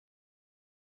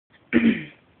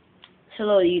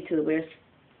Hello YouTubers.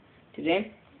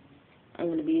 Today I'm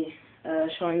going to be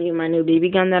showing you my new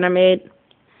BB gun that I made.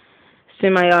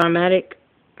 Semi-automatic,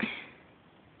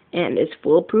 and it's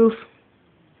foolproof.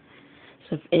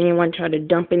 So if anyone try to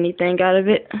dump anything out of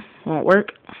it, won't work.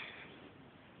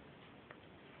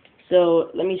 So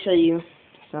let me show you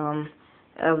some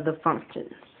of the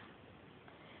functions.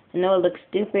 I know it looks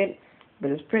stupid,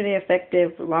 but it's pretty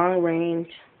effective, long range.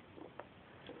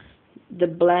 The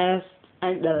blast,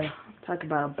 talk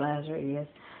about blast radius.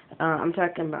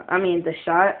 The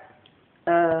shot.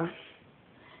 I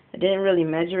didn't really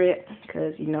measure it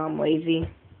because I'm lazy.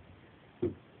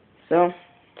 So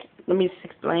let me just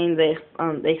explain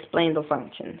the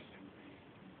functions.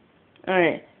 All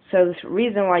right. So the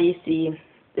reason why you see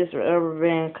this rubber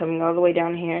band coming all the way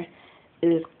down here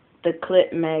is the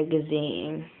clip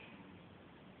magazine,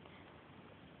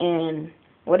 and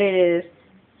what it is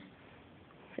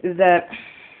that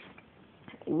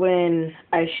when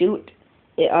I shoot,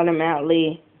 it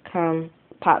automatically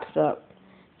pops up.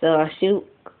 So I shoot,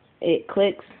 it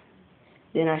clicks,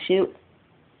 then I shoot.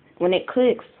 When it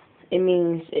clicks, it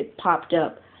means it popped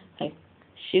up. Like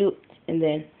shoot and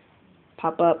then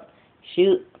pop up,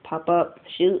 shoot, pop up,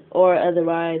 shoot, or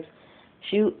otherwise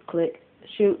shoot, click,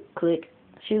 shoot, click,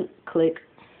 shoot, click.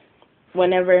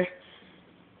 Whenever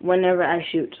I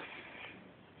shoot.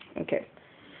 Okay.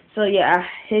 So yeah, I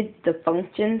hid the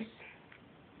functions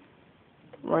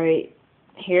right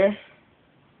here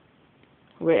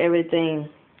where everything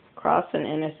cross and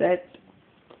intersect.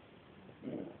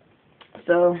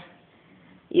 So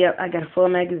yep, I got a full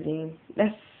magazine.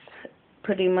 That's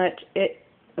pretty much it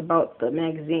about the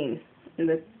magazine and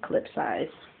the clip size.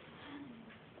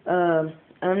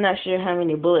 I'm not sure how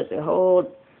many bullets it holds.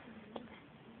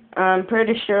 I'm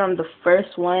pretty sure I'm the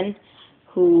first one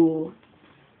who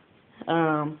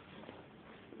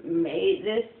made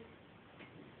this.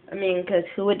 Because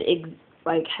who would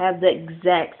have the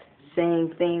exact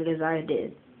same thing as I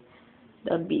did?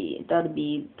 That'd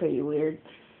be pretty weird.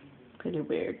 Pretty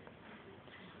weird.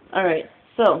 All right.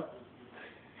 So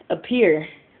up here,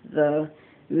 the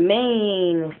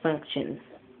main function.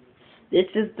 This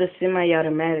is the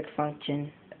semi-automatic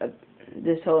function of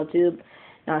this whole tube.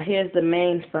 Now here's the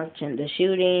main function, the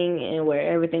shooting and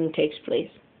where everything takes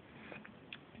place.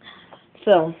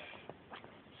 So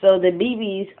the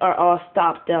BBs are all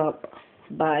stopped up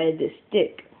by this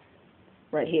stick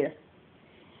right here.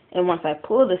 And once I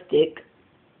pull the stick,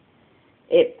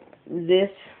 the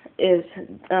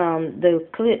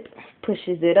clip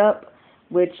pushes it up,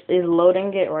 which is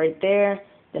loading it right there.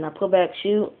 Then I pull back,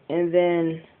 shoot, and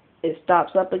then it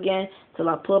stops up again till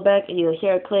I pull back, and you'll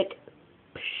hear a click,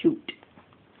 shoot.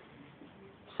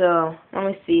 So let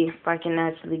me see if I can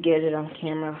actually get it on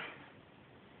camera.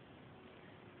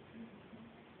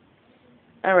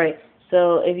 Alright,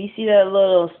 so if you see that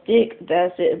little stick,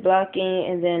 that's it blocking,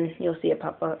 and then you'll see it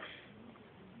pop up.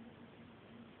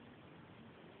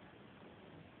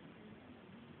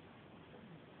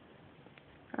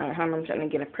 Alright, I'm trying to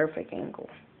get a perfect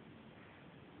angle.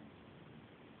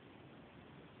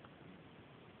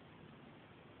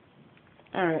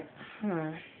 Alright,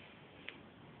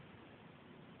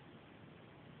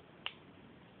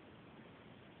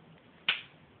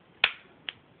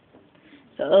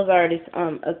 So there's already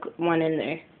one in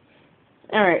there.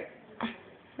 Alright,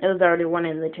 there's already one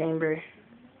in the chamber.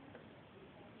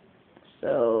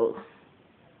 So,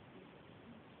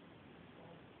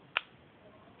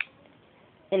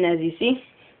 and as you see,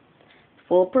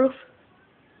 foolproof.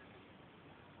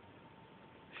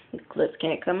 The clips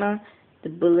can't come out. The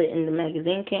bullet in the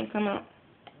magazine can't come out.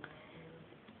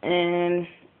 And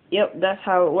yep, that's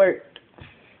how it worked.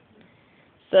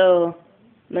 So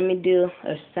let me do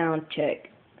a sound check.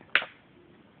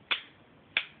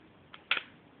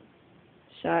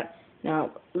 Shot.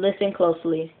 Now listen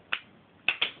closely.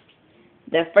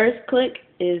 That first click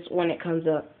is when it comes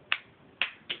up.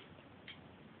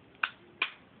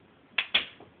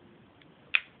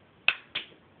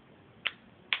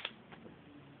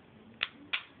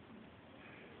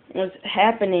 What's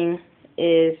happening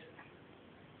is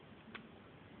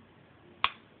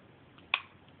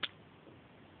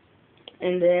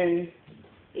and then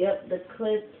yep, the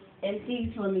clip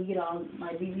empty, so let me get all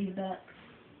my BBs back.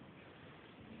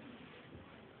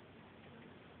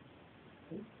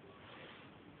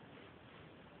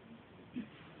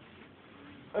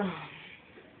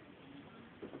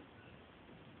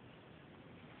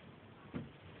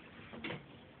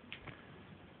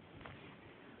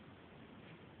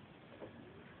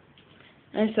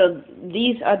 And so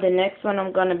these are the next one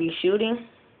I'm going to be shooting.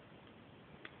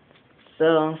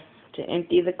 So to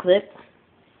empty the clip,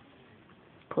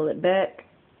 pull it back,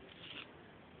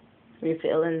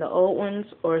 refill in the old ones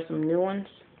or some new ones.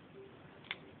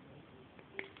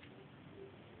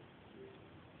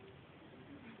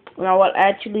 And I will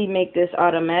actually make this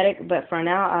automatic, but for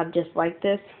now I just like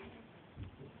this.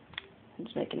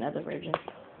 Let's make another version.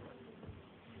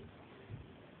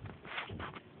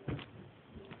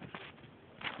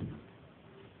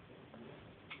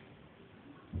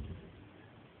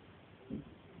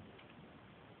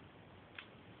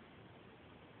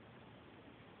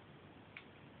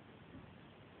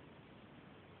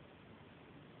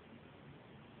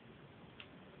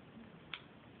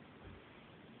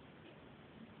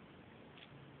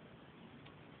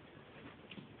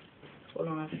 Hold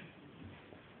on.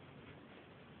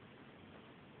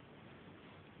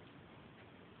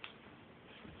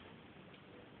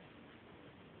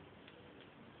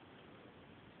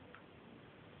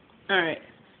 Alright,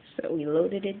 so we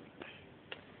loaded it.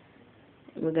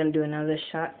 We're going to do another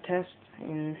shot test,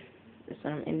 and that's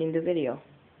when I'm ending the video.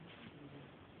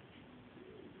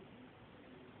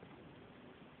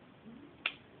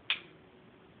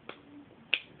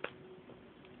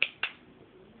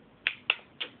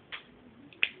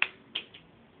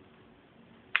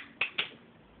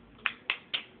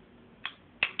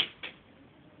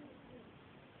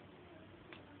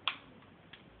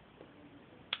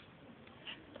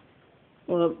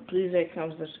 Well, please like,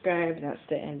 comment, subscribe. That's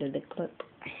the end of the clip.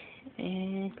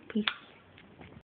 And peace.